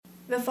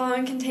The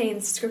following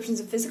contains descriptions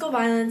of physical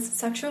violence,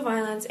 sexual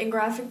violence, and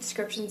graphic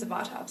descriptions of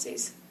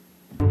autopsies.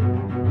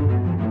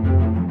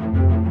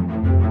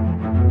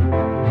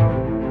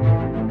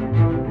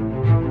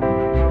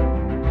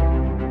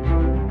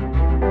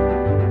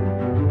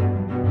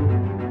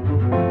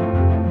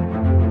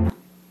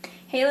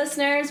 Hey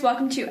listeners,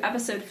 welcome to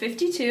episode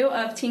 52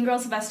 of Teen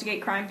Girls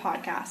Investigate Crime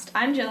podcast.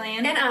 I'm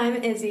Jillian. And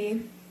I'm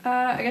Izzy.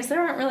 I guess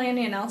there aren't really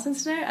any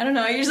announcements today. I don't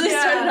know, I usually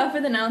started off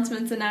with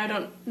announcements and now I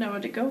don't know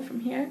where to go from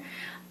here.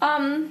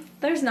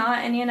 There's not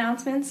any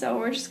announcements, so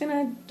we're just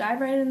gonna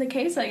dive right in the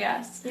case, I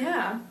guess.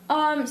 Yeah.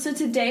 So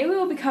today we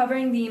will be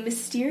covering the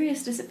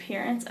mysterious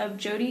disappearance of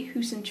Jodi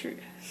Huisentruit.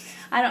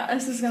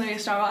 This is gonna be a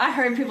struggle. I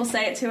heard people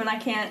say it too and I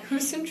can't.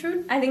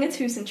 Huisentruit? I think it's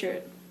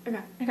Huisentruit.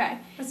 Okay.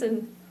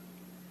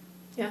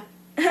 Yeah.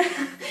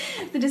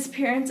 The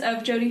disappearance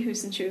of Jodi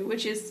Huisentruit,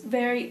 which is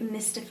very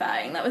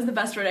mystifying. That was the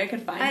best word I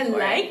could find. I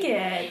like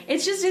it.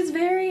 It's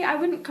very, I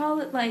wouldn't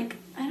call it like,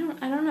 I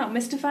don't know,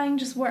 mystifying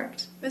just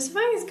worked.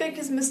 Mystifying is good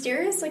because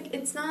mysterious, like,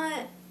 it's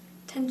not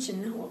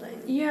tension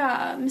holding.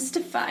 Yeah,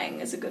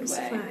 mystifying is a good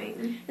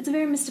way. It's a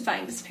very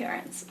mystifying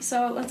disappearance.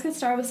 So let's get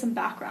started with some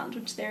background,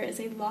 which there is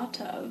a lot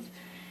of.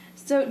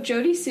 So,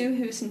 Jodi Sue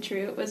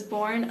Huisentruit was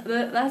born...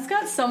 That's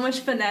got so much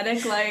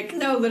phonetic,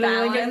 no,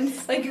 literally,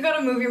 balance. You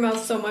gotta move your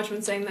mouth so much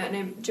when saying that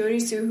name. Jodi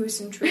Sue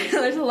Huisentruit.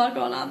 There's a lot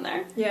going on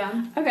there.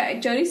 Yeah. Okay,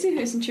 Jodi Sue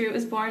Huisentruit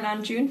was born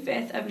on June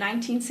 5th of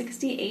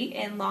 1968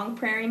 in Long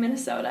Prairie,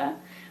 Minnesota,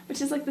 which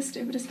is, the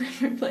stupidest name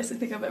for a place I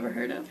think I've ever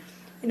heard of.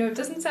 It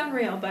doesn't sound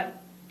real,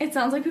 but... It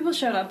sounds like people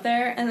showed up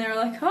there, and they were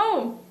like,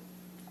 oh,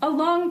 a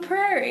Long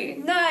Prairie.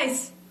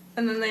 Nice!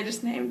 And then they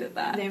just named it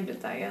that.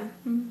 Yeah.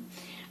 Mm-hmm.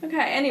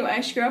 Okay,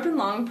 anyway, she grew up in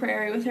Long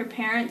Prairie with her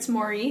parents,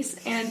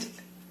 Maurice, and...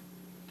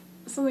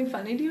 Something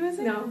funny to you, is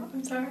it? No,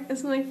 I'm sorry.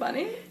 Is something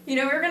funny?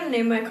 We were going to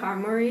name my car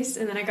Maurice,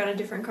 and then I got a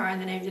different car, and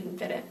the name didn't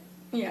fit it.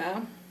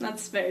 Yeah,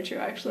 that's very true,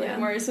 actually. Yeah.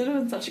 Maurice would have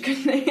been such a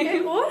good name.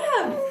 It would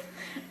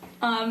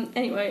have!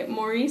 Anyway,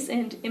 Maurice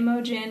and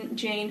Imogen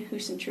Jane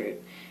Huisentruit.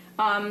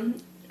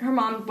 Her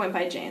mom went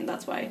by Jane,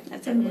 that's why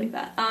I said it like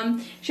that.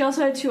 She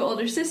also had two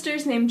older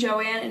sisters named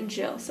Joanne and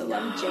Jill, so a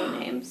lot of J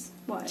names.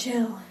 What?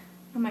 Jill.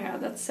 Oh my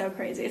god, that's so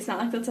crazy. It's not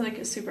like that's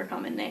a super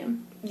common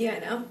name. Yeah, I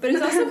know. But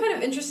it's also kind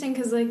of interesting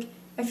because, I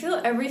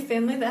feel every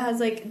family that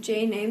has,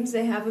 J names,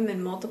 they have them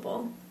in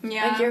multiple.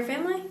 Yeah. Your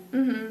family?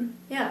 Mm-hmm.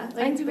 Yeah. I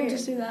think people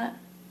just do that.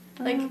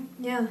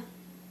 Yeah.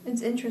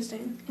 It's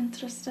interesting.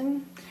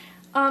 Interesting.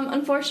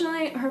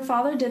 Unfortunately, her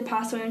father did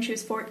pass away when she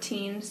was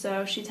 14,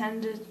 so she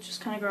tended to just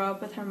kind of grow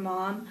up with her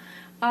mom.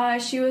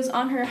 She was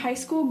on her high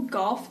school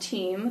golf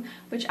team,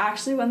 which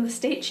actually won the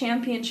state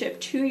championship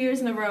 2 years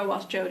in a row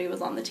while Jodi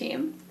was on the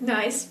team.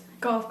 Nice.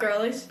 Golf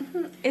girlies.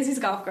 Izzy's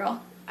golf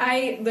girl.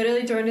 I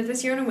literally joined it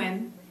this year on a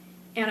whim,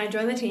 and I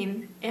joined the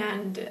team,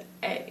 and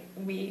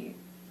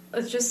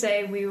let's just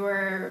say we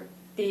were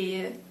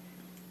the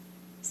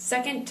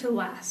second to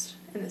last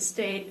in the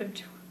state of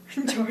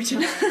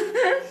Georgia.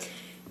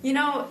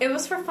 It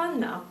was for fun,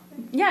 though.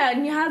 Yeah,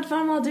 and you had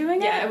fun while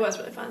doing it? Yeah, it was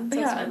really fun. So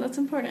that's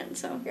important,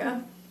 so. Yeah.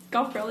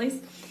 Golf girlies.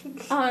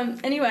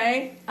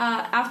 Anyway,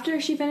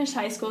 after she finished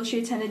high school, she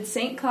attended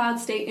St. Cloud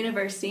State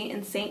University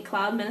in St.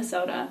 Cloud,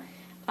 Minnesota.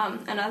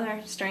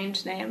 Another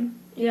strange name.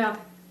 Yeah.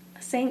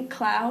 St.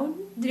 Cloud?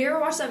 Did you ever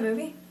watch that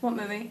movie? What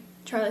movie?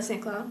 Charlie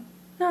St. Cloud.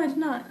 No, I did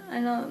not. I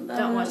know that.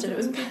 Don't watch it. It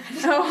was bad.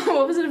 Oh,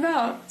 what was it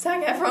about?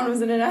 Zac Efron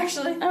was in it,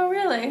 actually. Oh,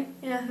 really?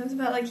 Yeah, it was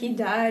about, he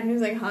died, and he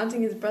was,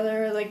 haunting his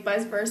brother, or,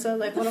 vice versa.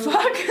 One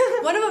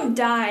of them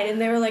died, and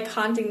they were,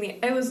 haunting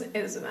it was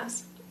a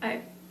mess.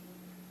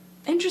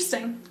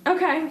 Interesting.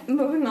 Okay,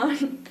 moving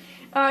on.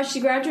 She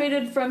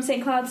graduated from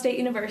St. Cloud State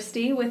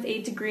University with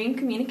a degree in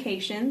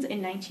communications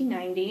in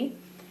 1990.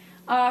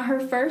 Her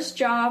first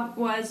job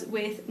was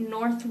with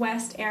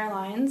Northwest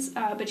Airlines,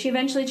 but she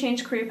eventually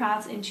changed career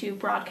paths into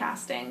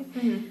broadcasting.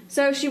 Mm-hmm.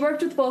 So she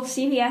worked with both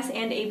CBS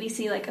and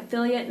ABC,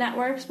 affiliate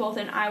networks, both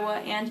in Iowa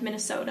and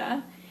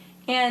Minnesota.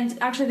 And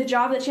actually the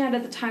job that she had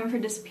at the time of her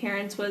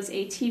disappearance was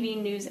a TV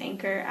news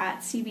anchor at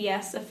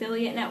CBS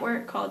affiliate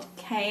network called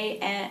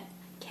KIMT.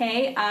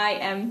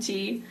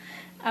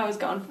 I was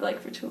gone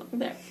for too long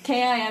there.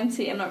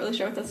 KIMT, I'm not really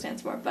sure what that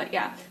stands for, but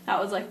yeah,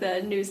 that was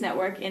the news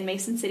network in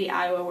Mason City,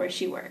 Iowa, where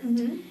she worked.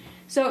 Mm-hmm.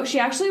 So she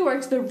actually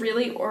worked the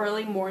really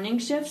early morning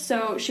shift,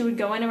 so she would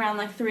go in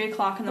around 3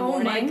 o'clock in the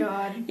morning. Oh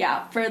my god.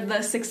 Yeah, for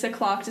the 6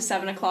 o'clock to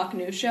 7 o'clock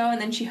news show,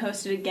 and then she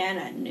hosted again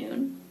at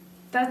noon.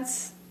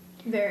 That's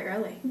very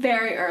early.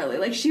 Very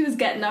early. She was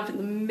getting up in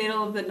the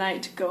middle of the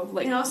night to go,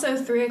 And also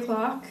 3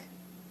 o'clock.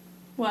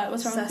 What?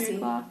 What's wrong with 3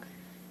 o'clock?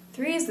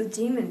 3 is the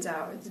demon's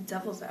hour. It's the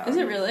devil's hour. Is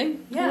it really?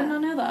 Yeah. I did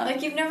not know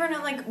that. You've never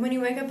known, when you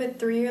wake up at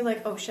 3, you're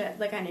like, oh shit,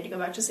 I need to go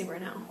back to sleep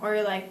right now. Or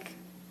you're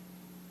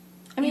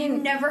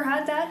you've never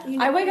had that?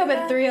 I wake up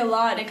at 3 a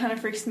lot, and it kind of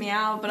freaks me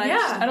out, but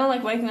I don't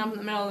like waking up in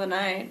the middle of the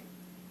night.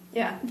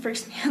 Yeah. It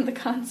freaks me out, the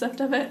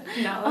concept of it.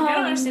 No, I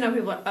don't understand how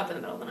people are up in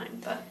the middle of the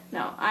night, but...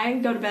 No, I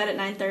go to bed at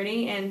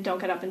 9:30 and don't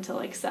get up until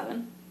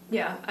 7.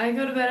 Yeah, I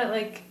go to bed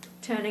at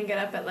 10 and get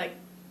up at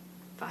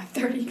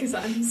 5:30 because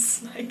I'm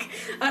just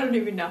I don't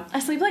even know. I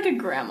sleep like a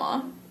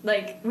grandma.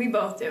 Like, we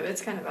both do.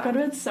 It's kind of Go to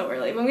bad. bed so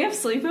early. When we have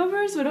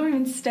sleepovers, we don't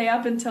even stay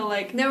up until,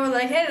 like... No, we're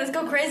like, hey, let's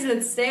go crazy.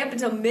 Let's stay up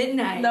until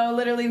midnight. No,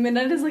 literally,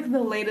 midnight is, like,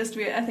 the latest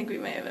I think we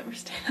may have ever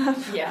stayed up.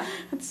 Yeah.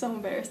 That's so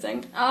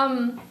embarrassing.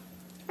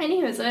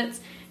 Anyways,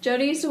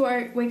 Jodie used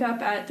to wake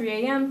up at 3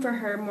 a.m. for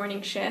her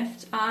morning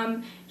shift.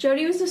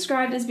 Jodie was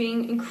described as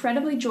being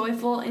incredibly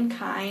joyful and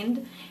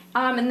kind.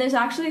 And there's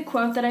actually a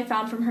quote that I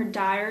found from her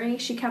diary.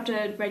 She kept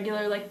a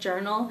regular, like,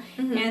 journal.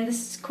 Mm-hmm. And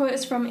this quote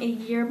is from a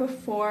year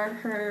before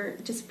her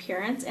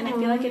disappearance. And I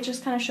feel like it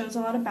just kind of shows a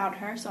lot about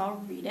her, so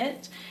I'll read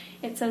it.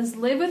 It says,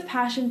 live with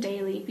passion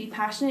daily. Be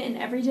passionate in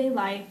everyday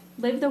life.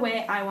 Live the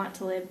way I want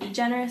to live. Be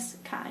generous,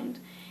 kind.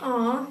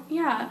 Aw.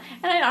 Yeah.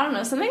 And I don't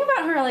know, something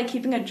about her, like,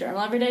 keeping a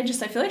journal every day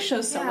just, I feel like,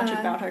 shows so much Yeah.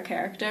 about her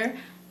character.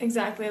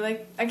 Exactly.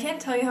 Like, I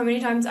can't tell you how many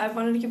times I've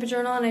wanted to keep a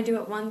journal, and I do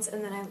it once,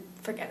 and then I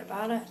forget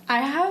about it. I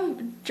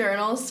have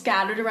journals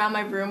scattered around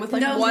my room with,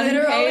 like, No, one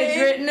literally. page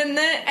written in it.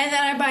 And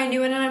then I buy a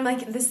new one, and I'm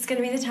like, this is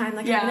going to be the time.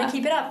 Like, Yeah. I'm going to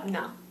keep it up.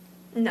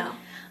 No.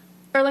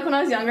 Or, like, when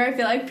I was younger, I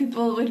feel like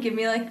people would give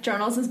me, like,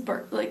 journals as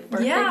birthday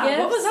Yeah, gifts.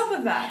 what was up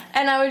with that?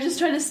 And I would just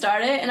try to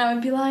start it, and I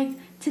would be like,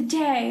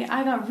 today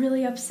I got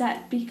really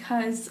upset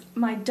because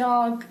my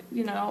dog,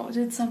 you know,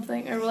 did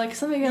something, or, like,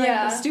 something, like,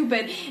 Yeah.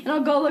 stupid. And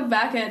I'll go look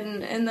back at it,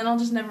 and then I'll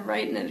just never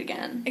write in it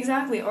again.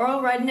 Exactly. Or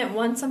I'll write in it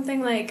once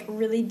something, like,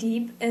 really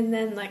deep, and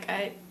then, like,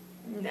 I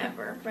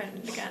never write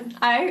in it again.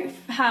 I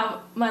have,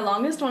 my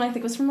longest one I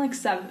think was from, like,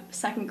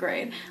 second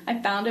grade. I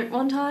found it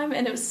one time,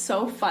 and it was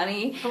so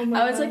funny. Oh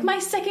my I was God. like, my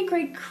second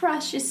grade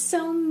crush is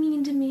so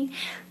mean to me.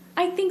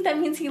 I think that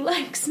means he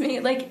likes me.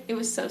 Like, it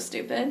was so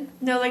stupid.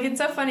 No, like, it's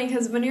so funny,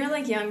 because when you're,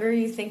 like, younger,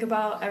 you think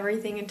about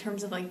everything in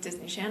terms of, like,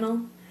 Disney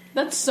Channel.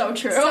 That's so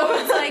true. So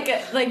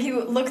it's like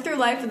you look through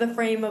life with the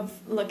frame of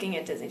looking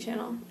at Disney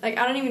Channel. Like,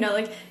 I don't even know,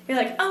 like, you're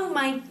like, oh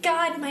my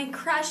god, my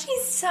crush,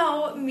 he's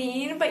so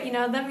mean, but, you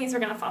know, that means we're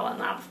gonna fall in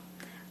love.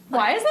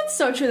 Why is that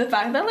so true? The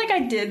fact that, like, I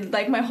did,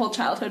 like, my whole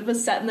childhood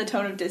was set in the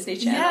tone of Disney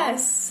Channel.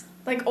 Yes.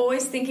 Like,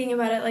 always thinking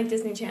about it like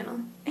Disney Channel.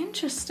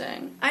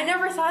 Interesting. I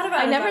never thought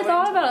about it. I never that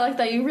thought way. about it like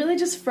that. You really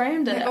just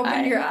framed it. Like,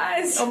 opened your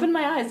eyes. Opened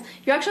my eyes.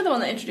 You're actually the one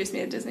that introduced me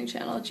to Disney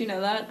Channel. Did you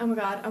know that? Oh my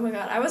god.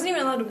 I wasn't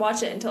even allowed to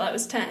watch it until I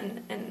was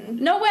 10.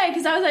 And No way,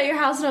 because I was at your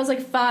house when I was,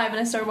 like, 5,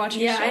 and I started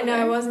watching yeah, your show I know,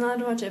 there. I wasn't allowed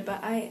to watch it,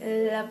 but I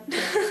loved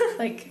it.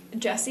 Like,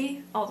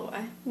 Jessie, all the way.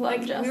 Love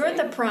Like, Jessie. we were at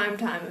the prime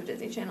time of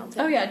Disney Channel,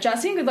 too. Oh, yeah.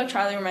 Jessie and Good Luck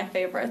Charlie were my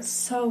favorites.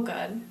 So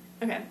good.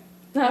 Okay.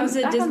 I was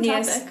a Back on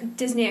Disney topic.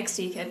 Disney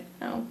XD kid.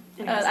 Oh.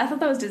 Anyways. I thought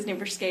that was Disney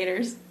for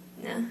skaters.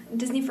 Nah,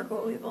 Disney for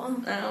cool people.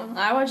 Oh.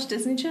 I watched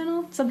Disney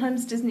Channel,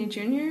 sometimes Disney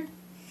Junior,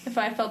 if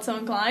I felt so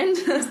inclined.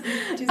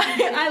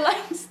 I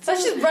liked...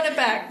 Let's just run it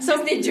back. So-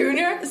 Disney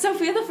Junior.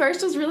 Sophia the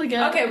First was really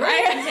good. Okay, we're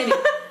gonna continue.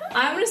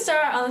 I'm gonna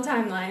start on the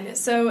timeline.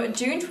 So,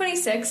 June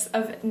 26th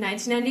of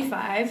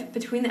 1995,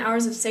 between the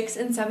hours of 6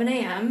 and 7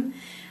 a.m.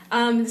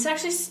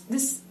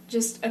 This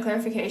just a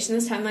clarification.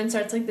 This timeline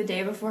starts like the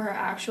day before her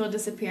actual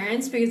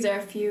disappearance because there are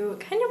a few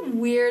kind of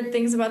weird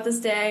things about this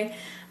day.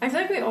 I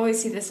feel like we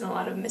always see this in a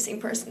lot of missing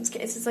persons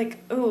cases. It's like,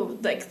 oh,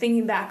 like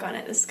thinking back on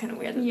it, this is kind of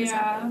weird that this Yeah.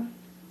 happened.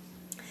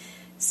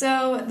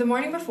 So, the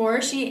morning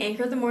before, she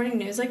anchored the morning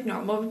news like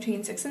normal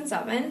between 6 and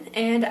 7,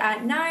 and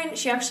at 9,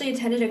 she actually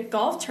attended a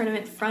golf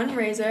tournament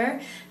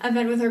fundraiser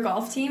event with her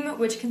golf team,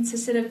 which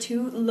consisted of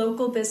 2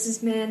 local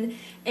businessmen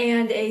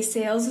and a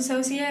sales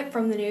associate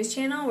from the news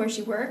channel where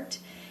she worked.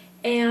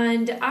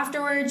 And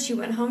afterwards, she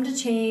went home to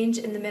change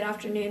in the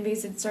mid-afternoon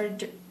because it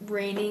started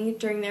raining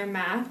during their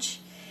match.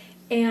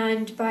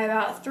 And by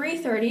about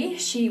 3:30,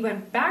 she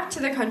went back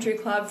to the country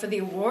club for the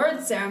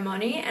awards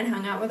ceremony and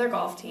hung out with her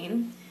golf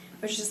team.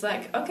 Which is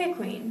like, okay,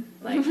 queen.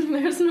 Like,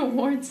 There's an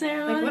award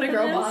ceremony. like what a for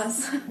girl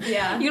this. boss.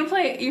 Yeah. You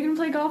can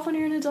play golf when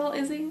you're an adult,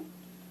 Izzy?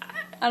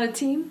 On a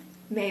team?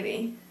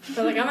 Maybe.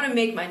 But, like, I'm going to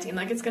make my team.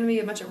 Like, it's going to be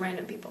a bunch of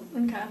random people.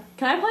 Okay.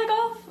 Can I play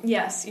golf?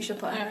 Yes, you should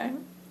play. Alright.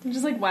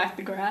 Just, like, whack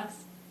the grass.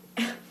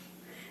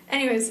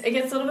 Anyways, it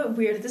gets a little bit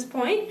weird at this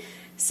point.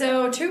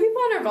 So, 2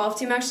 people on her golf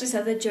team actually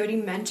said that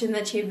Jodie mentioned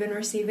that she had been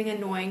receiving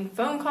annoying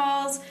phone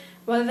calls,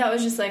 whether that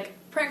was just, like,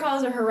 prank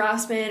calls or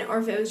harassment, or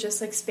if it was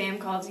just, like, spam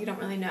calls, you don't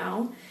really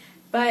know.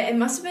 But it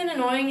must have been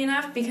annoying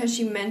enough because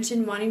she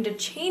mentioned wanting to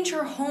change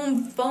her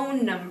home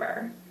phone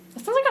number.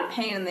 That sounds like a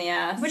pain in the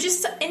ass. Which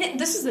is,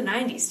 this is the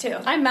 90s, too.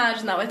 I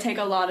imagine that would take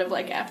a lot of,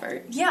 like,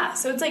 effort. Yeah,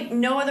 so it's, like,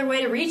 no other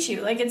way to reach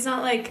you. Like, it's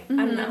not like, I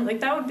don't know,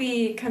 like, that would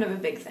be kind of a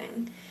big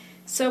thing.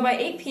 So by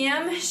 8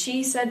 p.m.,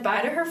 she said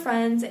bye to her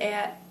friends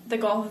at the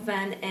golf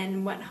event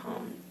and went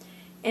home.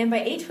 And by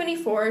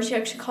 8:24, she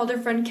actually called her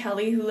friend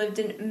Kelly, who lived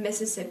in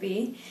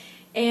Mississippi.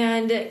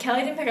 And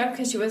Kelly didn't pick up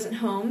because she wasn't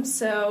home,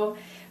 so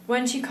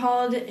when she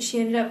called, she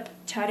ended up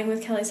chatting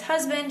with Kelly's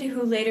husband,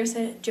 who later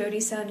said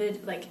Jodie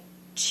sounded, like,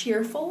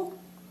 cheerful.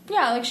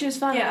 Yeah, like she was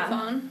fun Yeah. on the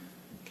phone.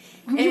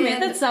 You made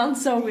And- that sound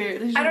so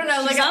weird. I don't know,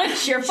 She like, sounded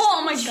cheerful.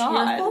 Oh my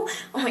god. Cheerful?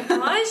 Oh my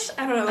gosh.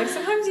 I don't know, like,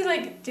 sometimes you,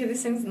 like, do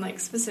these things and, like,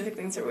 specific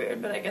things are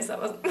weird, but I guess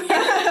that wasn't weird.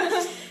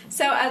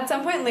 So, at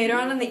some point later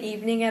on in the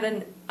evening, at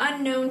an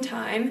unknown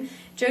time,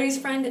 Jodie's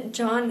friend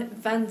John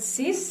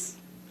Vancis,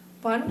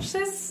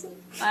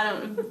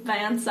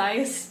 Van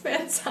Sice.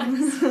 Van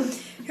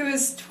Sice, who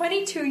is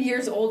 22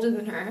 years older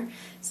than her,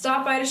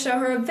 stopped by to show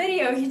her a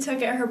video he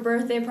took at her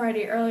birthday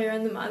party earlier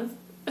in the month.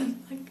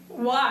 Like,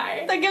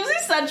 why? That gives me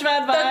such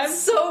bad vibes. That's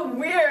so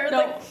weird. No.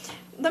 Like,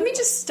 let me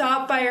just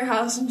stop by your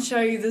house and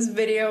show you this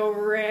video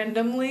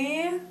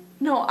randomly.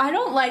 No, I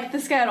don't like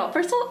this guy at all.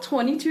 First of all,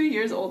 22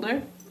 years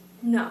older.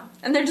 No.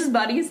 And they're just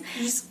buddies.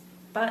 Just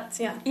butts,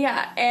 yeah.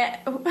 Yeah,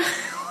 and...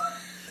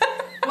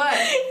 What?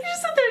 You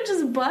just said they're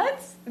just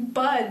butts?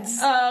 Buds.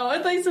 Oh,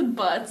 I thought you said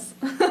butts.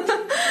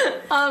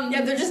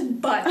 Yeah, they're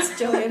just butts,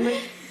 Jillian.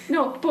 Like,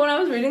 no, but when I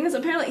was reading this,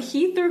 apparently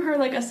he threw her,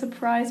 like, a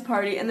surprise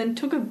party and then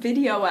took a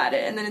video at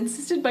it and then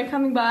insisted by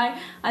coming by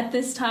at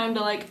this time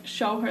to, like,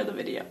 show her the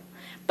video.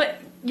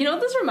 But you know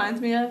what this reminds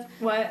me of?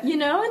 what? You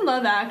know in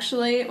Love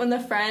Actually, when the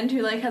friend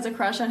who, like, has a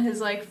crush on his,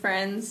 like,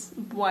 friend's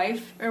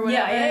wife or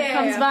whatever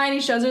comes by and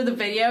he shows her the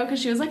video because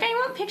she was like, I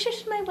want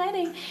pictures from my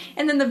wedding.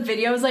 And then the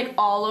video is, like,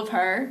 all of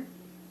her.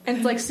 And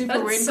it's, like, super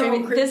That's weird and so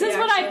creepy. creepy, This is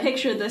what I actually.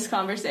 pictured this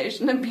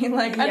conversation and being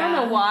like, I don't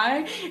Yeah. know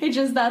why. It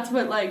just, that's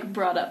what, like,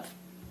 brought up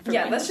for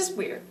Yeah, me. that's just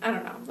weird. I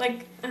don't know.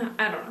 Like, I don't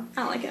know.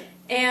 I don't like it.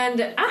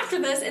 And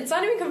after this, it's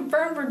not even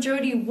confirmed where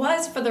Jody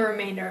was for the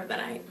remainder of the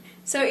night.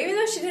 So even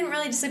though she didn't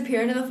really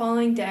disappear into the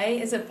following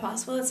day, is it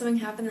possible that something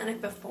happened the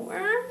night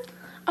before?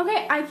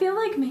 Okay, I feel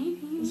like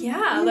maybe.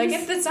 Yeah, like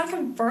if it's not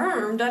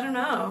confirmed, I don't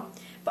know.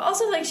 But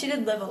also, like, she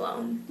did live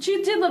alone.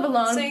 She did live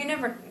alone. So you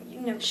never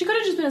She could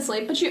have just been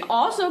asleep, but she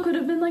also could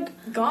have been,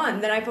 like...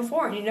 gone the night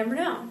before, and you never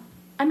know.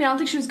 I mean, I don't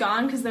think she was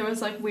gone because there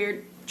was, like,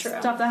 weird True.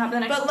 stuff that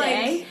happened the next But,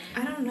 day.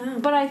 like, I don't know.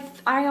 But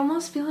I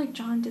almost feel like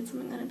John did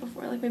something the night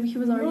before. Like, maybe he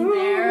was already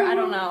there. I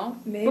don't know.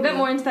 Maybe. We'll get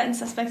more into that in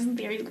Suspects and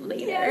Theory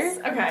later. Yes.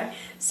 Okay.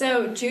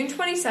 So, June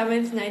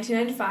 27th,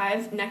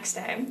 1995, next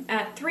day,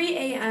 at 3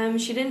 a.m.,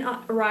 she didn't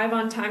arrive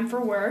on time for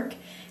work,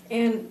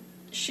 and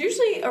she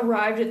usually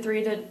arrived at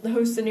 3 to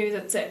host the news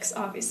at 6,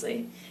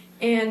 obviously.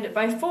 And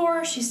by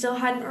 4, she still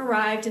hadn't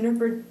arrived, and her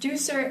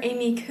producer,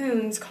 Amy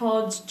Coons,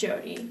 called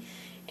Jody.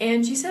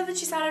 And she said that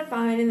she sounded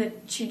fine and that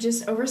she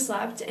just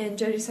overslept, and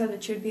Jody said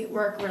that she would be at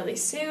work really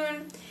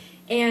soon.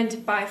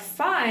 And by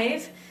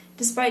 5,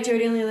 despite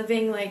Jody only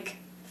living like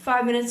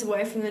 5 minutes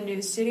away from the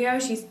news studio,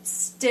 she's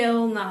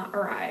still not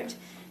arrived.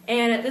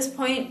 And at this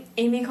point,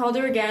 Amy called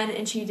her again,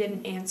 and she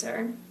didn't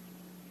answer.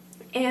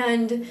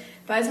 And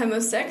by the time it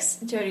was 6,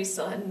 Jody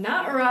still had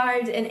not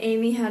arrived, and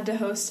Amy had to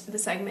host the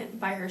segment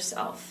by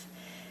herself.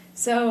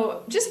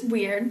 So, just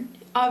weird.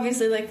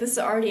 Obviously, like, this is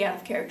already out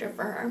of character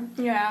for her.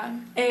 Yeah.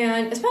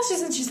 And especially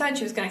since she said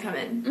she was going to come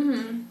in.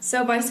 Mm-hmm.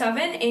 So by 7,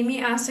 Amy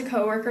asked a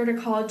coworker to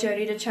call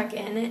Jody to check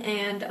in,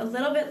 and a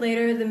little bit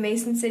later, the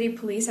Mason City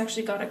police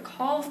actually got a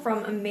call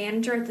from a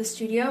manager at the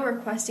studio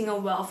requesting a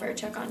welfare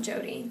check on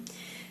Jody.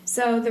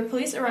 So the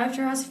police arrived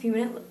to her house a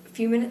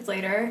few minutes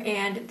later,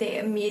 and they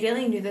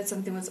immediately knew that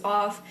something was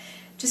off,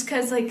 just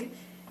because, like,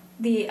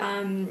 the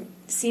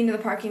scene of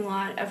the parking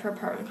lot of her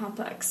apartment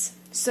complex.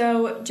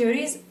 So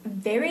Jody's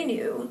very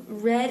new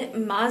red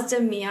Mazda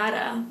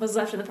Miata was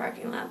left in the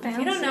parking lot. If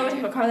you don't know what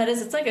type of car that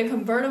is, it's like a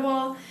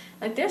convertible.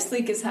 Like, they're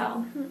sleek as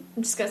hell.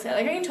 I'm just gonna say,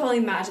 like, I can totally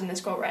imagine this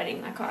girl riding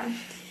in that car.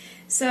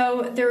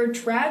 So there were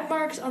drag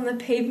marks on the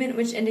pavement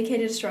which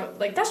indicated a stroke.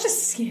 Like, that's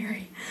just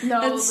scary.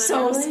 No, that's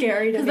so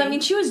scary to me. Because, I mean,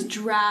 she was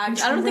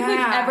dragged. I don't think we've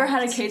ever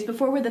had a Dragged. case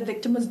before where the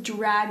victim was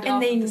dragged And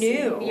off they the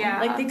knew. scene.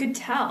 Yeah. Like, they could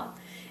tell.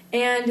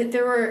 And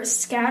there were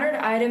scattered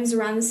items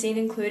around the scene,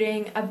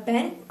 including a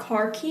bent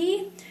car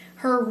key,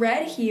 her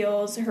red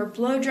heels, her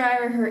blow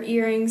dryer, her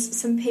earrings,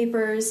 some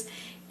papers,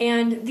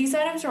 and these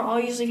items were all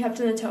usually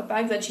kept in the tote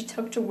bag that she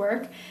took to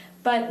work,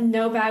 but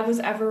no bag was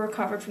ever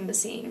recovered from the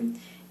scene.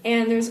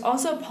 And there's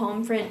also a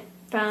palm print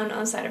found on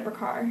the side of her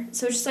car.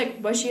 So it's just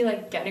like, was she,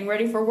 like, getting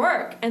ready for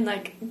work and,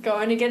 like,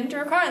 going to get into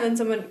her car and then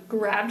someone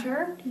grabbed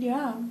her?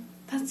 Yeah.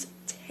 That's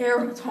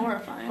terrible. It's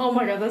horrifying. Oh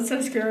my god, that's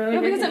so scary. Yeah,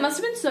 because it must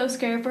have been so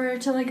scary for her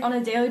to, like, on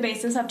a daily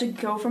basis have to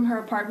go from her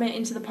apartment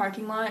into the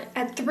parking lot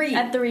At 3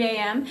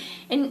 a.m.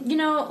 And, you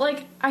know,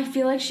 like, I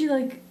feel like she,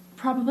 like,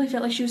 probably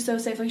felt like she was so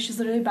safe, like, she was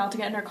literally about to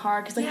get in her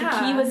car, because, like, the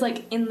key was,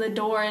 like, in the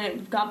door, and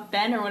it got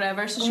bent or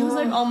whatever, so she was,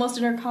 like, almost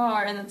in her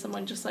car, and then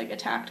someone just, like,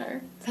 attacked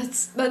her.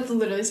 That's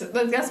literally so,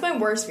 like, that's my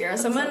worst fear.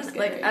 That's Someone, so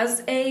like, scary.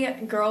 as a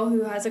girl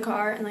who has a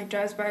car and, like,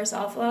 drives by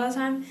herself a lot of the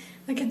time,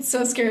 like, it's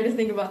so scary to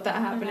think about that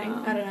happening.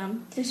 know. I don't know.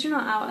 At least you're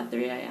not out at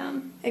 3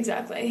 a.m.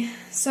 Exactly.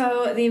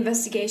 So, the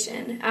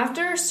investigation.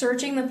 After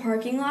searching the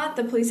parking lot,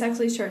 the police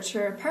actually searched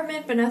her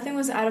apartment, but nothing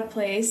was out of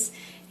place.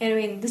 And, I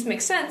mean, this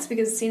makes sense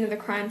because the scene of the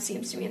crime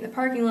seems to be in the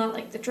parking lot,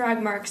 like the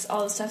drag marks,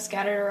 all the stuff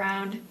scattered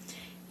around.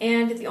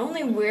 And the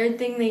only weird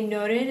thing they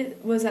noted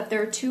was that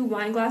there were 2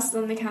 wine glasses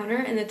on the counter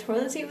and the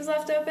toilet seat was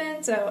left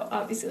open, so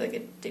obviously, like, a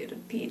dude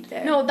had peed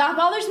there. No, that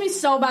bothers me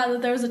so bad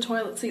that there was a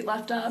toilet seat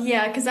left up.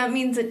 Yeah, because that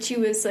means that she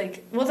was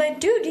like, well,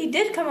 that dude, he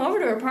did come over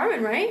to her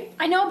apartment, right?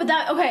 I know,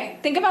 but okay,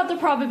 think about the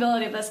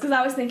probability of this, because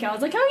I was like,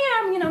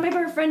 oh yeah, you know, maybe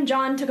her friend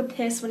John took a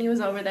piss when he was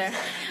over there.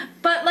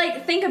 But,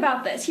 like, think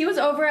about this. He was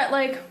over at,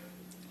 like,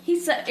 he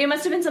said, it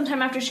must have been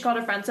sometime after she called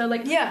her friend, so,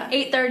 like, Yeah.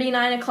 8:30,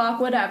 9 o'clock,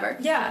 whatever.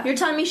 Yeah. You're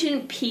telling me she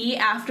didn't pee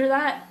after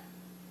that?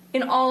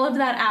 in all of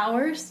that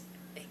hours.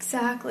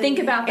 Exactly. Think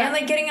about that. And,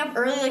 like, getting up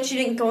early, like, she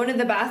didn't go into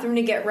the bathroom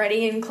to get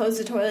ready and close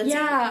the toilet.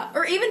 Yeah,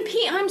 or even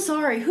pee. I'm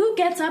sorry. Who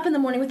gets up in the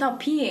morning without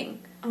peeing?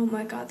 Oh,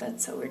 my God,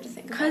 that's so weird to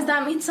think about. Because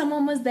that means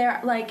someone was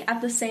there, like, at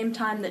the same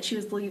time that she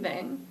was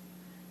leaving.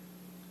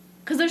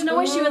 Because there's no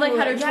way she would, like,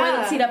 had her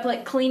toilet seat up,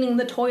 like, cleaning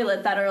the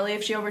toilet that early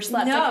if she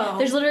overslept. No. Like,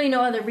 there's literally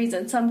no other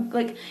reason. Unless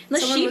someone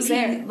she was peed,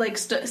 there. like,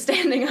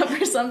 standing up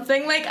or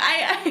something. Like,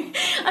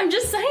 I'm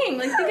just saying.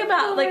 Like, think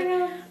about,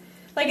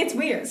 like, it's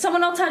weird.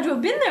 Someone else had to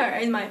have been there,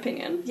 in my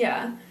opinion.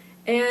 Yeah.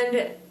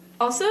 And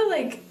also,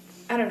 like,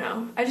 I don't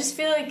know. I just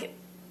feel like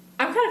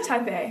I'm kind of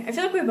type A. I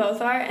feel like we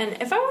both are.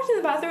 And if I walked in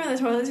the bathroom and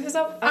the toilet was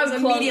up, I would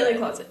immediately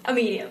close it.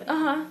 Immediately.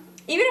 Uh-huh.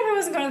 Even if I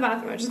wasn't going to the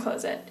bathroom, I would just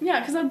close it. Yeah,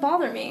 because that would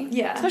bother me.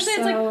 Yeah. Especially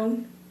it's like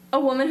a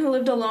woman who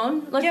lived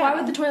alone. Like, yeah. Why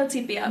would the toilet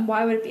seat be up?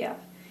 Why would it be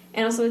up?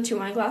 And also the 2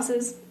 wine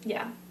glasses.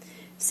 Yeah.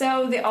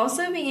 So they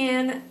also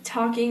began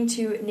talking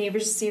to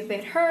neighbors to see if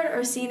they'd heard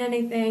or seen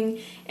anything.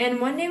 And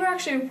one neighbor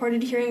actually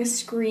reported hearing a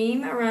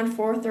scream around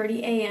 4:30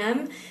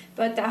 a.m.,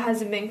 but that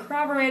hasn't been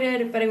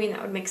corroborated. But I mean,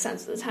 that would make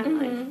sense with the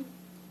timeline. Mm-hmm.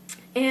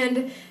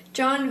 And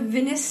John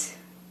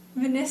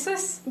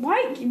Vinicius?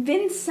 Why?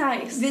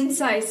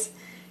 Vincice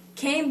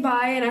came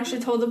by and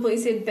actually told the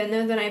police he had been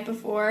there the night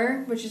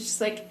before, which is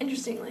just, like,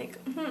 interesting. Like,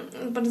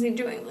 what is he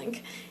doing?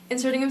 Like,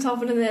 inserting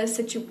himself into the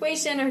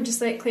situation, or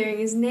just, like, clearing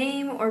his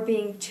name, or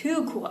being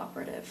too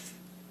cooperative.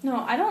 No,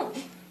 I don't.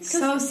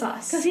 So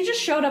sus. Because he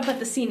just showed up at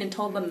the scene and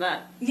told them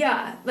that.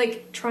 Yeah,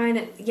 like, trying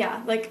to,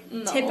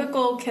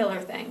 typical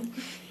killer thing.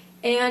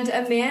 And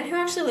a man who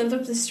actually lived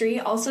up the street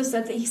also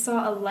said that he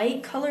saw a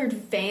light-colored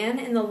van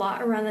in the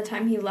lot around the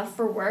time he left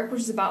for work,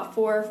 which is about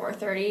 4 or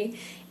 4:30,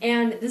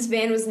 and this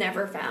van was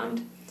never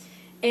found.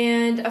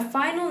 And a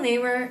final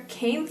neighbor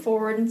came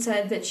forward and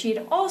said that she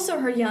had also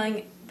heard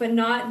yelling, but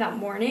not that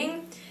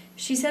morning.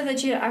 She said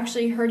that she had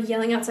actually heard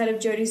yelling outside of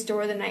Jody's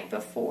door the night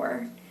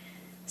before.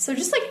 So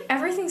just, like,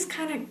 everything's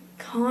kind of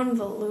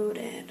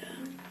convoluted.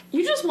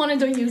 You just wanted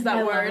to use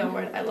that word.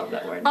 I love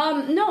that word.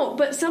 No,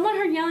 but someone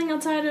heard yelling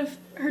outside of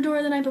her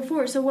door the night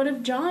before. So what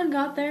if John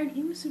got there and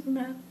he was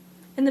Superman?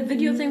 And the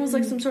video thing was,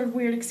 like, some sort of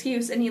weird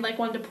excuse, and he, like,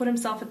 wanted to put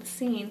himself at the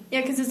scene. Yeah,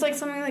 because it's, like,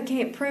 something that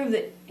can't prove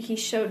that he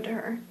showed to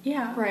her.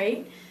 Yeah.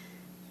 Right?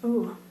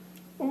 Ooh,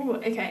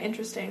 okay,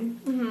 interesting.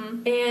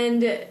 Mm-hmm.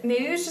 And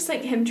maybe it was just,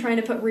 like, him trying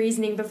to put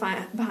reasoning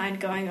behind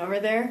going over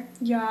there.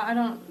 Yeah, I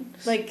don't...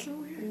 Like, so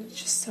weird.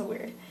 It's just so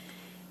weird.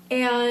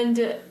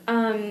 And,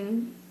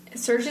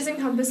 searches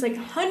encompassed, like,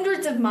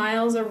 hundreds of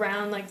miles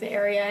around, like, the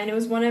area, and it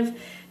was one of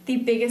the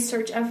biggest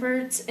search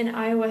efforts in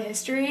Iowa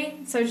history.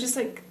 So it's just,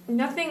 like,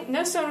 no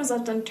stone was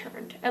left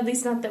unturned. At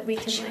least not that we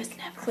can, like,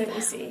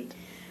 clearly see.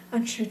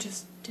 And she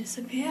just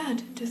disappeared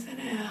into thin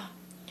air.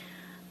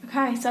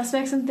 Okay,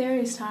 suspects and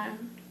theories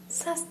time.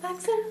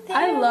 Suspects and theories.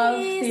 I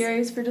love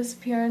theories for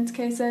disappearance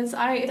cases.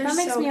 That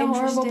makes me a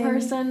horrible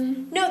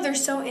person. No, they're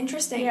so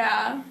interesting.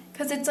 Yeah.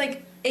 Because it's,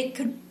 like, it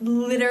could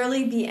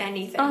literally be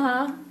anything.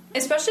 Uh-huh.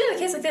 Especially in a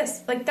case like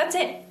this. Like, that's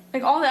it.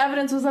 Like, all the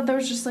evidence was that there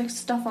was just, like,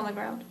 stuff on the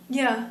ground.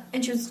 Yeah.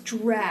 And she was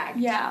dragged.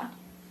 Yeah.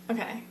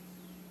 Okay.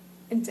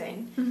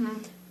 Insane. Mm-hmm.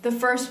 The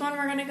first one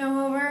we're going to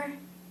go over,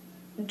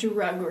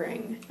 drug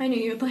ring. I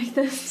knew you'd like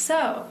this.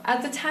 So,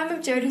 at the time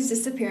of Jody's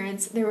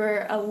disappearance, there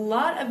were a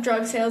lot of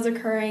drug sales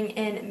occurring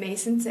in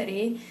Mason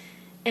City.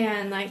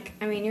 And, like,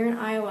 I mean, you're in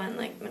Iowa and,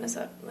 like,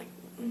 Minnesota. Like,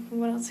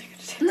 what else are you going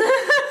to do?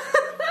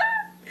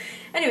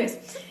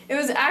 Anyways, it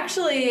was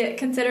actually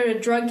considered a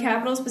drug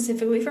capital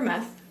specifically for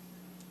meth.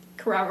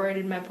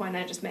 Corroborated my point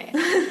I just made.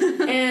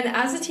 And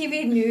as a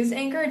TV news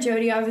anchor,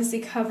 Jody obviously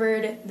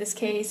covered this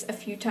case a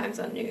few times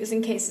on news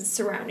and cases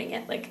surrounding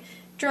it, like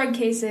drug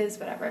cases,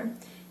 whatever.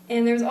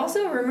 And there was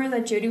also a rumor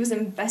that Jody was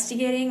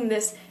investigating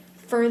this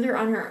further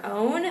on her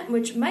own,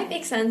 which might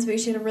make sense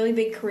because she had really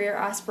big career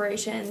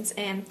aspirations,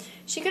 and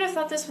she could have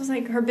thought this was,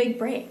 like, her big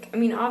break. I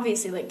mean,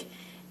 obviously, like,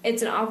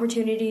 it's an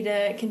opportunity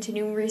to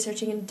continue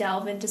researching and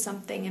delve into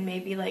something and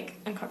maybe, like,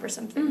 uncover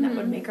something that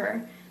would make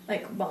her,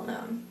 like,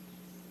 well-known.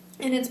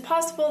 And it's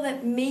possible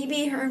that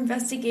maybe her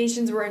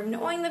investigations were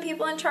annoying the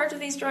people in charge of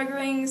these drug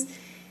rings.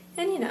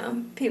 And, you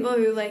know, people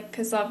who, like,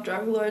 piss off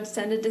drug lords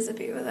tend to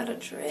disappear without a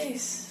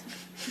trace.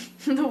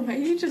 The way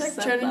you just like,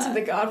 said turn that. into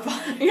the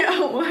Godfather.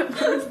 Yeah, what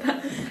was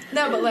that?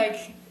 No, but,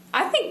 like,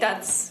 I think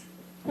that's...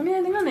 I mean,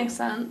 I think that makes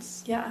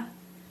sense. Yeah.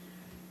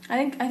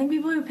 I think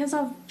people who piss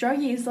off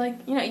druggies, like,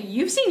 you know,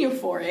 you've seen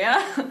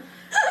Euphoria.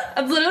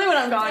 That's literally what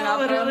I'm going off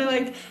literally, of.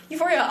 like,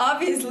 Euphoria,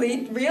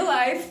 obviously, real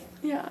life.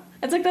 Yeah.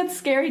 It's like that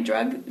scary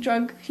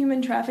drug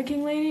human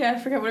trafficking lady. I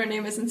forget what her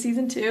name is in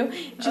season 2.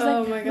 She's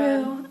like, my God.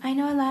 Rue, I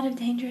know a lot of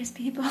dangerous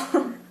people.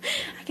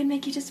 I can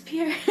make you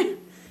disappear.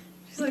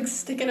 She's, like,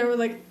 sticking her with,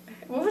 like,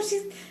 what was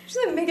she? She's,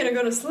 like, making her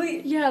go to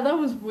sleep. Yeah, that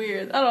was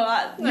weird. I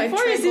don't know. Like,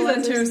 Euphoria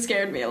season 2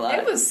 scared me a lot.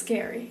 It was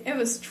scary. It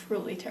was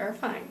truly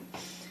terrifying.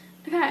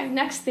 Okay,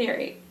 next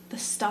theory. The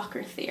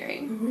stalker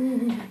theory.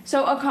 Ooh.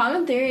 So a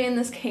common theory in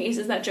this case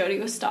is that Jody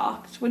was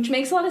stalked, which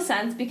makes a lot of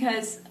sense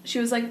because she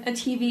was, like, a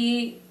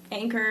TV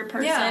anchor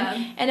person.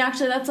 Yeah. And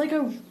actually that's, like,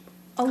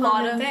 a a lot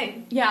common of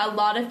thing. Yeah, a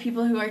lot of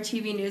people who are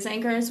TV news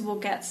anchors will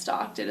get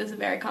stalked. It is a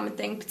very common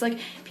thing. It's like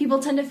people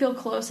tend to feel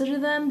closer to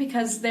them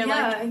because they're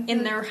like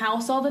in their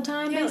house all the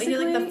time. Yeah, basically.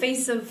 you're like the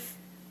face of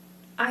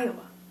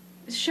Iowa.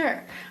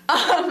 Sure.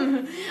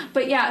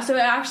 But yeah, so it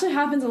actually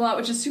happens a lot,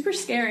 which is super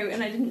scary,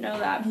 and I didn't know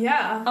that.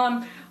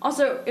 Yeah.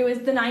 Also, it was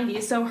the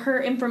 90s, so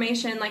her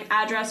information, like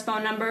address,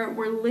 phone number,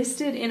 were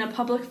listed in a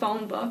public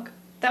phone book.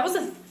 That was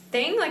a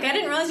thing? Like, I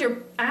didn't realize your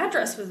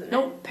address was in there.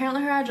 Nope,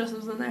 apparently her address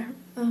was in there.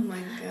 Oh my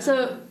god.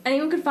 So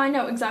anyone could find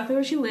out exactly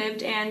where she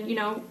lived and, you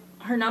know,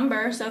 her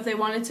number, so if they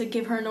wanted to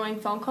give her annoying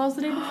phone calls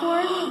the day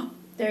before,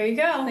 there you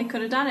go. they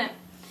could have done it.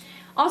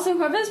 Also,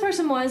 whoever this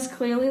person was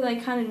clearly,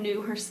 like, kind of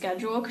knew her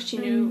schedule because she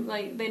knew,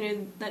 like, they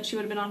knew that she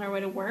would have been on her way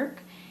to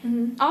work.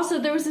 Mm-hmm. Also,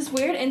 there was this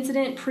weird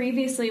incident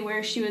previously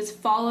where she was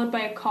followed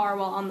by a car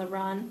while on the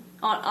run.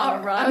 On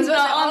a run. I was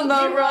not on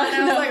the run.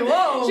 I was like,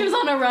 whoa. She was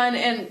on a run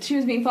and she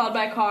was being followed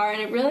by a car,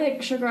 and it really,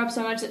 like, shook her up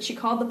so much that she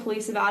called the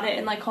police about it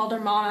and, like, called her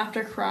mom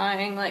after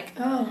crying. Like,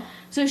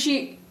 so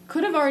she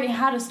could have already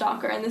had a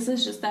stalker, and this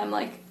is just them,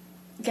 like,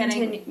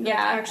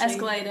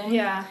 escalating.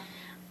 Yeah.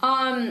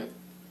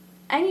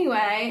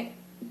 Anyway,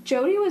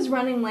 Jody was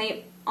running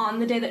late on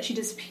the day that she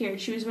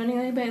disappeared. She was running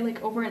late by,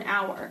 like, over an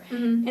hour.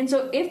 Mm-hmm. And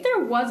so if there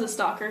was a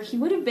stalker, he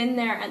would have been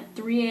there at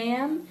 3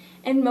 a.m.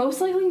 and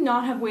most likely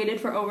not have waited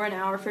for over an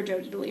hour for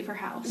Jody to leave her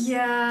house.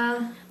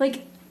 Yeah.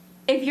 Like,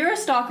 if you're a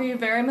stalker, you're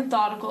very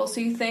methodical, so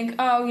you think,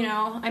 oh, you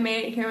know, I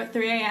made it here at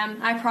 3 a.m.,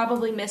 I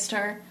probably missed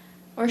her,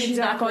 or she's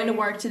not going to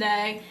work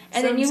today,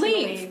 and then you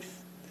leave.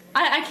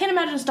 I can't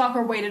imagine a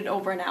stalker waited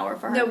over an hour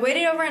for her. No,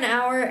 waited over an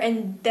hour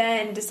and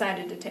then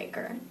decided to take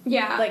her.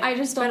 Yeah, like, I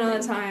just don't spent all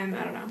think... the time,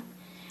 I don't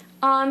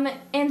know.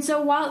 And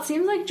so while it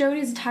seems like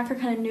Jody's attacker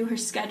kind of knew her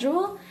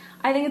schedule,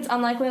 I think it's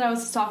unlikely that I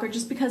was a stalker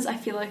just because I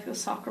feel like the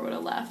stalker would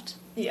have left.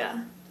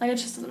 Yeah. Like, it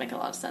just doesn't make a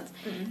lot of sense.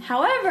 Mm-hmm.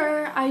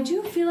 However, I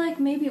do feel like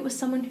maybe it was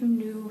someone who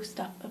knew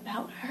stuff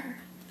about her.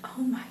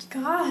 Oh my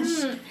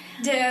gosh.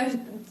 Yes.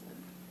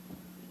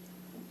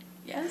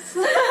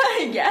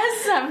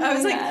 Yes,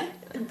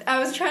 I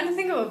was trying to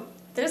think of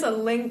there's a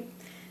link.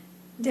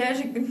 Dare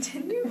to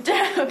continue?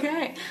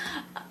 Okay.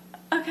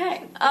 Okay.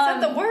 Is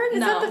that the word? Is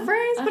that the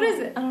phrase? What is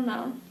it? I don't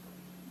know.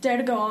 Dare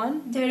to go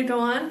on? Dare to go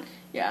on?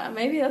 Yeah,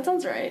 maybe that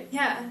sounds right.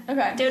 Yeah.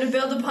 Okay. Dare to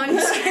build upon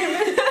your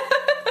statement.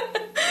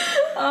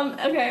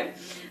 Okay.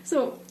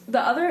 So the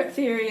other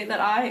theory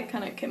that I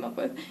kind of came up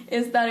with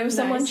is that it was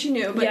someone she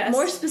knew, but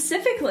more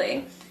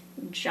specifically,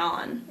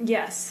 John.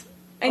 Yes.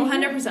 And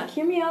 100%.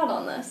 Hear me out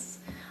on this.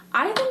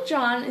 I think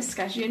John is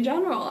sketchy in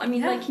general. I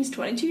mean, like, he's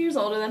 22 years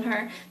older than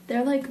her.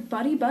 They're, like,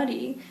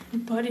 buddy-buddy.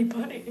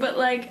 Buddy-buddy. But,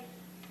 like,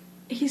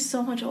 he's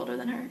so much older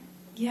than her.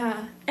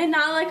 Yeah. And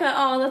not like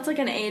that's like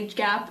an age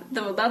gap.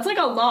 Though that's, like,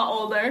 a lot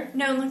older.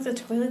 No, and, like, the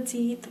toilet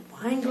seat, the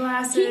wine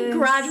glasses. He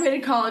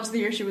graduated college the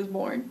year she was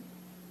born.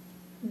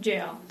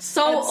 Jail.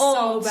 So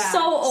old. So bad.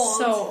 So old.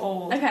 So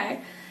old. Okay.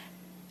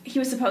 He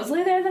was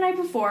supposedly there the night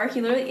before.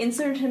 He literally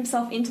inserted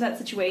himself into that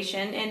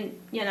situation, and,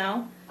 you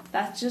know...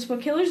 That's just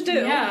what killers do.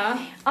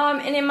 Yeah.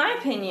 And in my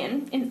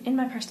opinion, in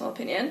my personal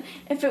opinion,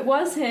 if it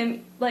was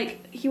him,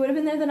 like, he would have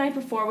been there the night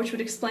before, which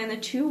would explain the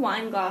 2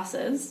 wine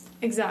glasses.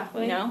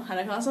 Exactly. You know, had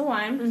a glass of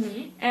wine.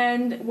 Mm-hmm.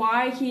 And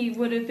why he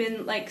would have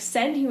been, like,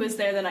 said he was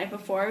there the night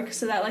before,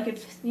 so that, like,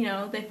 if, you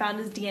know, they found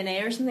his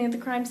DNA or something at the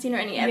crime scene or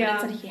any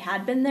evidence that he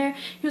had been there,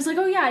 he was like,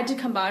 oh, yeah, I did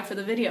come by for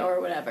the video or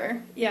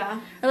whatever.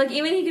 Yeah. Or, like,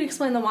 even he could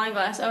explain the wine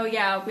glass. Oh,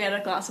 yeah, we had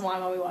a glass of wine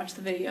while we watched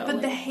the video. But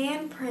like, the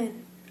handprint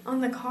on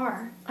the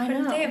car. I know.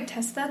 Couldn't they have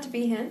tested that to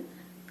be him?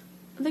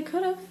 They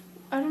could have.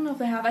 I don't know if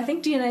they have. I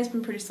think DNA's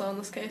been pretty slow in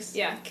this case.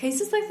 Yeah.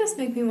 Cases like this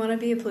make me want to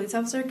be a police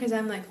officer because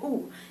I'm like,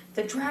 oh,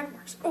 the drag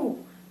marks. Oh,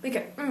 we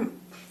got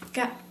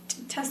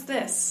to test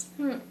this.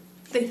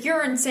 The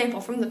urine sample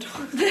from the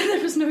toilet.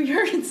 There was no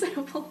urine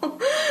sample. Okay.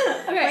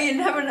 Well, you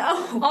never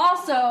know.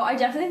 Also, I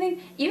definitely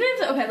think, even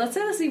if, okay, let's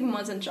say this even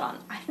wasn't John.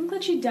 I think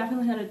that she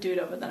definitely had a dude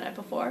over the night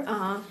before.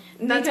 Uh-huh.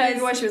 And that's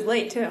maybe why she was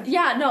late, too.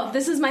 Yeah, no,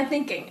 this is my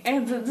thinking.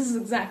 And this is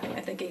exactly my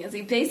thinking. Is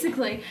he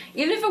basically,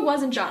 even if it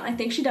wasn't John, I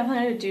think she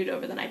definitely had a dude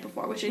over the night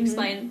before, which would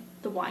explain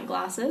the wine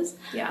glasses.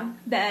 Yeah.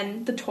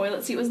 Then the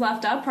toilet seat was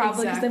left up,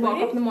 probably because they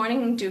woke up in the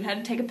morning and dude had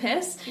to take a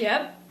piss.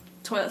 Yep.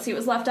 Toilet seat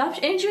was left up,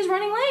 and she was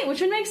running late,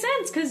 which would make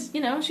sense, because, you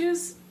know, she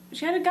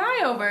had a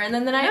guy over, and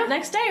then the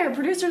next day, her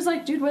producer's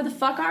like, dude, where the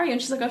fuck are you?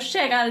 And she's like, oh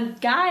shit, I got a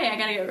guy I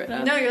gotta get rid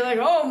of. No, you're like,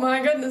 oh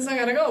my goodness, I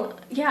gotta go.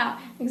 Yeah,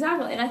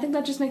 exactly, and I think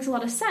that just makes a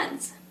lot of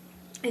sense.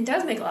 It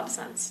does make a lot of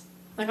sense.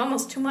 Like,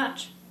 almost too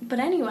much. But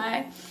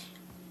anyway,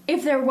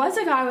 if there was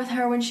a guy with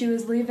her when she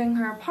was leaving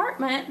her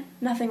apartment,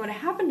 nothing would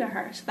have happened to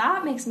her. So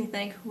that makes me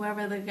think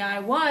whoever the guy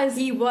was...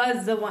 He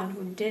was the one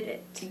who did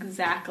it.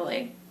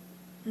 Exactly.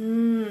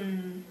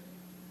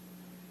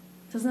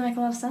 Doesn't that make a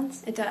lot of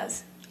sense? It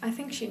does. I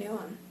think she knew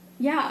him.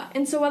 Yeah,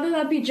 and so whether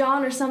that be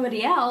John or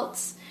somebody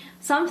else,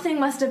 something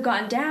must have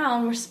gone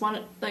down where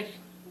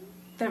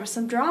there was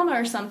some drama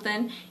or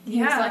something.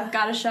 He was like,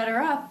 gotta shut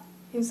her up.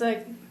 He was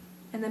like,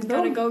 and then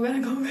gotta go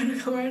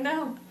right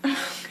now.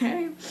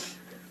 Okay.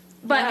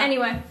 But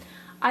anyway,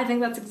 I think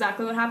that's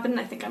exactly what happened,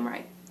 and I think I'm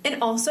right.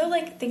 And also,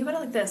 like, think about it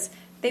like this.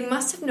 They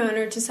must have known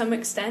her to some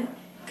extent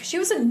because she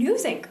was a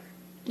news anchor.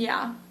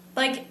 Yeah.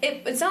 Like,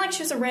 it's not like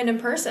she was a random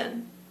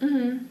person.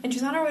 Mm-hmm. And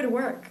she's on her way to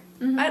work.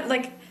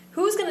 Mm-hmm.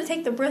 Who's going to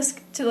take the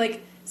risk to,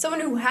 like, someone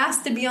who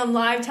has to be on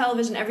live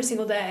television every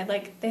single day?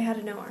 Like, they had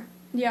to know her.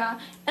 Yeah.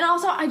 And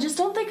also, I just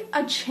don't think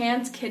a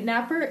chance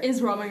kidnapper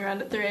is roaming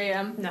around at 3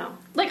 a.m. No.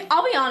 Like,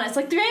 I'll be honest,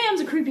 like, 3 a.m.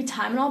 is a creepy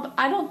time and all, but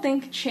I don't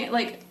think,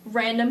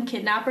 random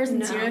kidnappers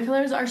and serial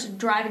killers are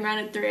driving around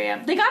at 3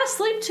 a.m. They gotta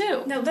sleep,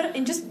 too. No,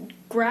 and just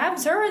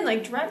grabs her and,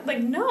 like,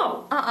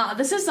 no.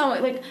 This is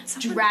someone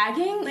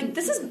dragging. Like,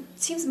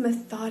 seems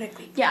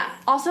methodically planned. Yeah.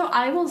 Also,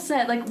 I will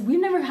say, like,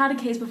 we've never had a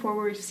case before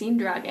where we've seen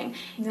dragging.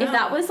 No. If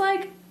that was,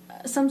 like,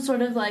 some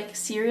sort of, like,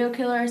 serial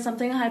killer or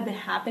something that had been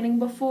happening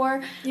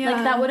before,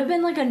 like, that would have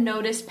been, like, a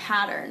noticed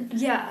pattern.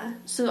 Yeah.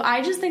 So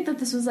I just think that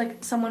this was,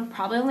 like, someone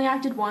probably only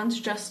acted once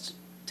just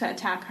to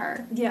attack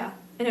her. Yeah.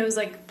 And it was,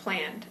 like,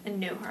 planned and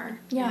knew her.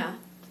 Yeah.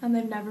 And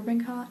they've never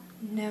been caught.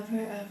 Never,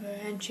 ever.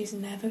 And she's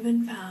never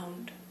been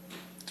found.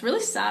 It's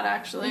really sad,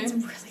 actually. It's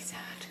really sad.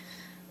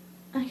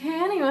 Okay,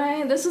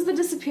 anyway, this was the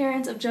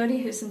disappearance of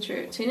Jodi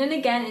Huisentruit. Tune in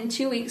again in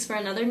 2 weeks for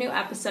another new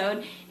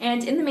episode.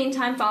 And in the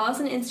meantime, follow us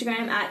on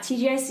Instagram at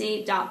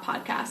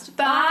tgic.podcast.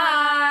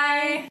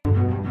 Bye!